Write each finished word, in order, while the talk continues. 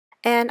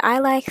and I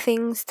like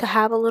things to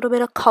have a little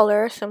bit of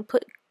color, so I'm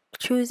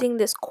choosing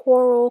this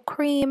coral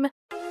cream.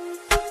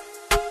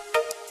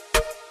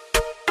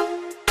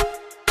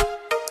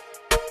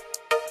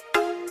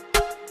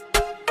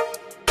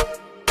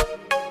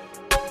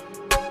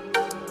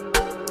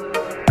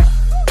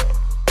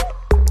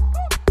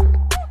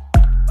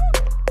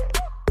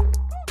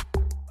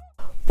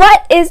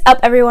 What is up,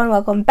 everyone?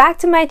 Welcome back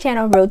to my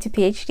channel, Road to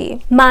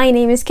PhD. My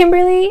name is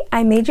Kimberly.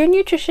 I major in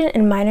nutrition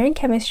and minor in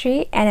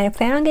chemistry, and I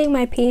plan on getting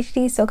my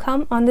PhD, so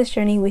come on this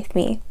journey with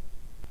me.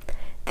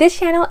 This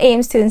channel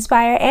aims to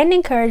inspire and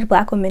encourage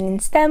Black women in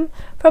STEM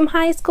from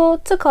high school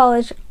to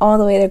college all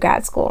the way to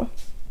grad school.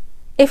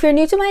 If you're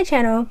new to my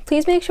channel,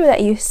 please make sure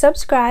that you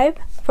subscribe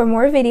for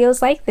more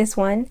videos like this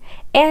one,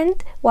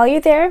 and while you're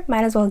there,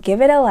 might as well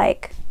give it a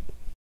like.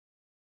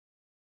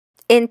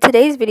 In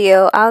today's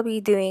video, I'll be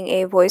doing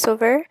a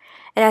voiceover,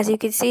 and as you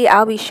can see,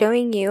 I'll be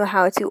showing you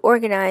how to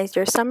organize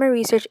your summer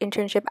research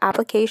internship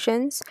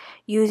applications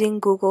using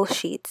Google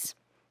Sheets.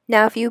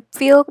 Now, if you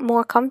feel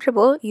more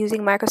comfortable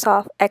using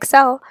Microsoft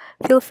Excel,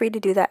 feel free to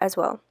do that as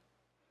well.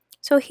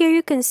 So here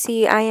you can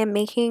see I am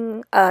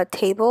making a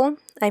table.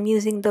 I'm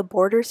using the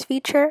borders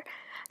feature.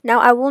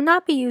 Now, I will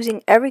not be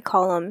using every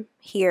column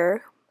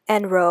here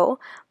and row,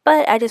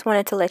 but I just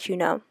wanted to let you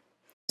know.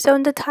 So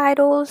in the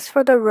titles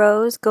for the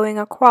rows going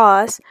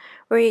across,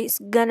 we're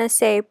gonna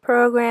say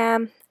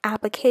program,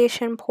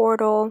 application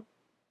portal,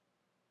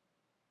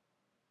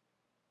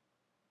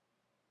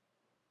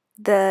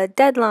 the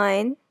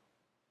deadline,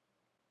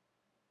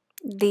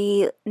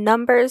 the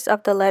numbers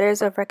of the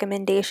letters of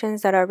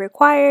recommendations that are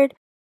required.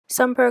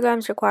 Some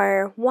programs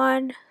require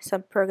 1,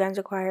 some programs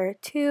require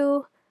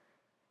 2.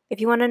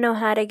 If you want to know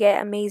how to get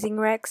amazing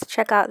recs,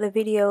 check out the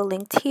video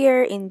linked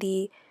here in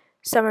the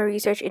Summer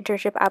Research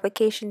Internship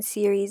Application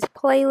Series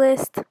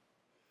playlist.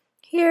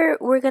 Here,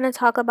 we're going to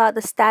talk about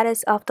the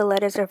status of the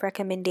letters of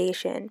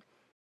recommendation.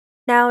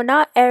 Now,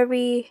 not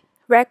every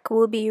rec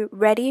will be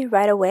ready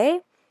right away,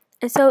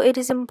 and so it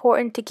is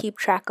important to keep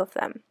track of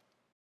them.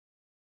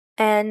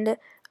 And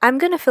I'm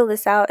going to fill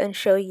this out and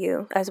show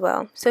you as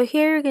well. So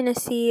here you're going to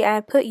see I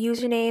put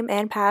username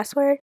and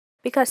password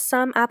because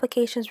some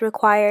applications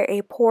require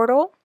a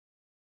portal,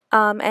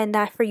 and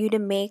that for you to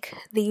make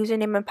the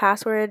username and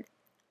password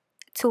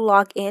to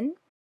log in.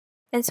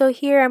 And so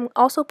here I'm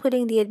also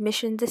putting the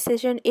admission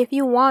decision. If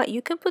you want,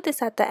 you can put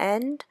this at the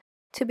end.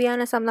 To be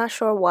honest, I'm not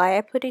sure why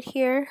I put it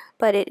here,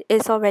 but it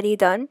is already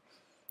done.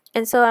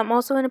 And so I'm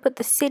also going to put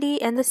the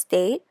city and the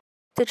state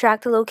to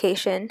track the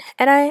location.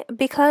 And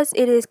because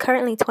it is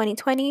currently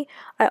 2020,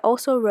 I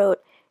also wrote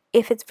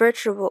if it's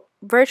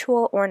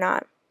virtual or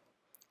not.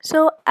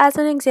 So as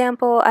an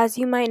example, as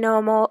you might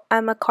know,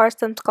 I'm a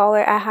Karsh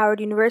scholar at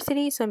Howard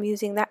University, so I'm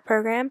using that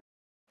program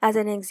as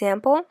an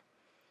example.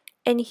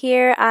 And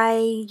here I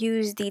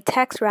use the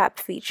text wrap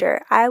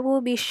feature. I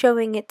will be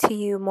showing it to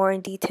you more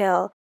in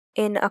detail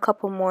in a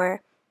couple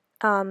more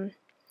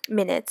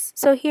minutes.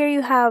 So here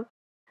you have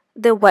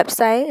the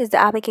website is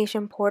the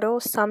application portal.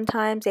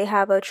 Sometimes they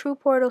have a true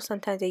portal,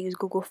 sometimes they use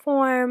Google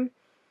Form.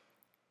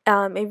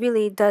 It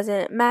really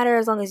doesn't matter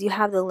as long as you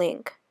have the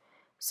link.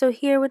 So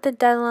here with the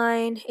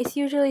deadline, it's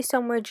usually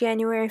somewhere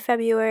January,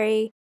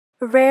 February.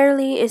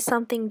 Rarely is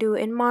something due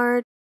in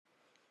March.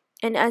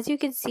 And as you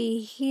can see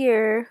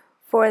here,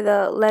 for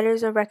the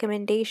letters of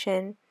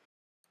recommendation,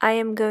 I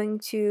am going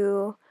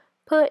to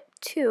put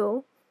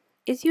 2.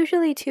 It's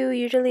usually 2.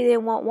 Usually they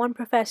want 1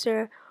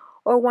 professor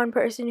or 1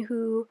 person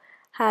who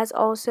has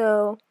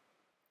also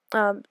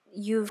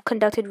you've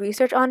conducted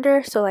research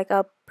under, so like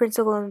a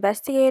principal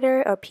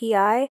investigator or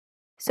PI.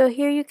 So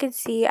here you can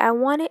see I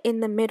want it in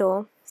the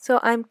middle. So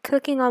I'm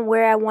clicking on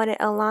where I want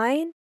it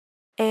aligned,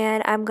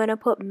 and I'm going to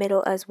put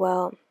middle as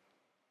well.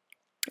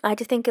 I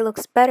just think it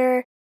looks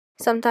better.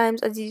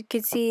 Sometimes, as you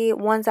can see,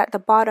 one's at the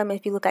bottom.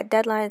 If you look at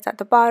deadline, it's at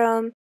the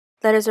bottom.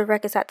 Letters of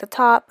rec is at the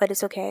top, but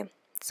it's okay.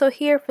 So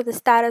here for the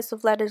status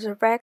of letters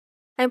of rec,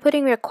 I'm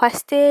putting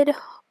requested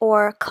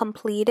or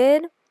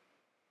completed.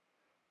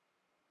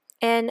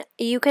 And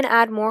you can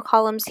add more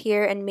columns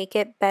here and make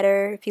it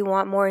better if you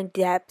want more in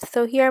depth.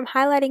 So here I'm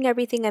highlighting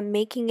everything and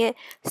making it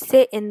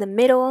sit in the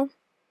middle.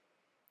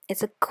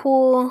 It's a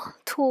cool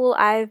tool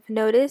I've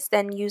noticed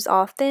and use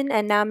often,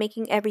 and now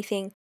making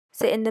everything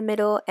sit in the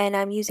middle, and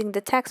I'm using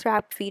the text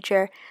wrap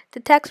feature.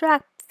 The text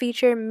wrap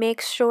feature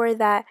makes sure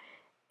that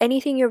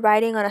anything you're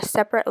writing on a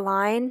separate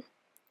line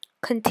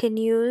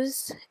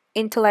continues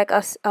into like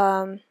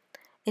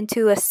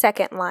into a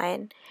second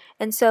line,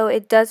 and so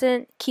it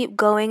doesn't keep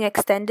going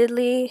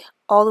extendedly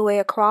all the way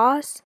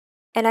across.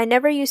 And I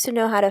never used to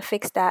know how to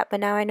fix that, but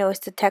now I know it's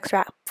the text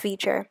wrap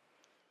feature.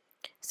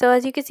 So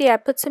as you can see, I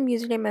put some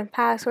username and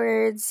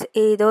passwords.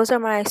 Those are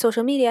my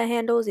social media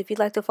handles if you'd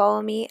like to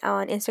follow me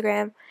on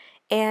Instagram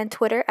and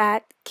Twitter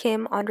at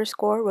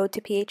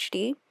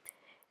Kim_road2PhD.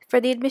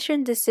 For the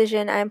admission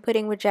decision, I'm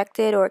putting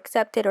rejected or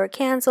accepted or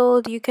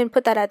canceled. You can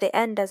put that at the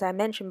end, as I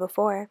mentioned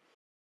before.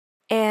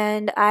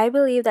 And I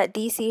believe that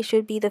DC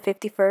should be the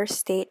 51st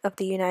state of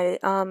the United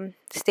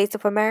States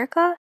of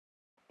America.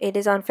 It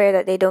is unfair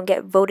that they don't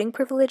get voting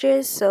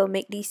privileges, so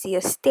make DC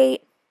a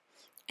state.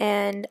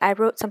 and I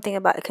wrote something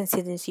about a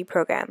consistency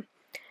program.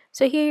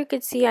 So here you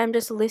can see I'm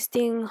just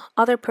listing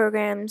other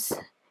programs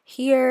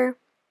here.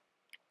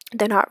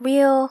 They're not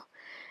real,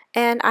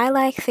 and I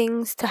like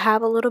things to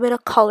have a little bit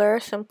of color,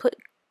 so I'm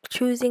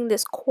choosing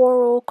this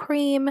coral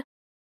cream.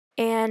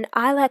 And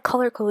I like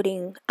color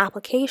coding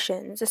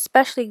applications,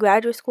 especially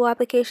graduate school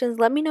applications.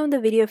 Let me know in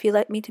the video if you'd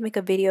like me to make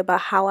a video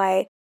about how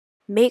I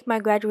make my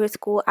graduate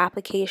school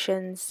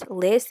applications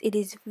list. It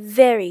is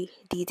very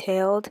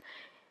detailed.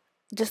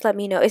 Just let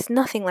me know. It's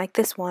nothing like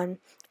this one.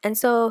 And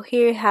so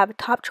here you have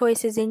top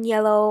choices in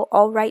yellow,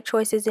 all right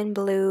choices in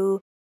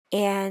blue,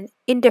 and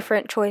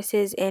indifferent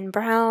choices in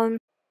brown.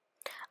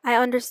 I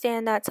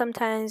understand that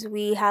sometimes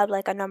we have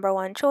like a number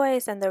one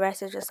choice and the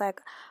rest is just like,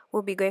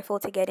 we'll be grateful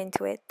to get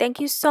into it. Thank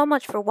you so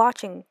much for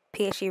watching,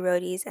 PhD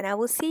Roadies, and I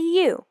will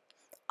see you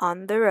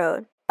on the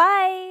road.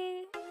 Bye!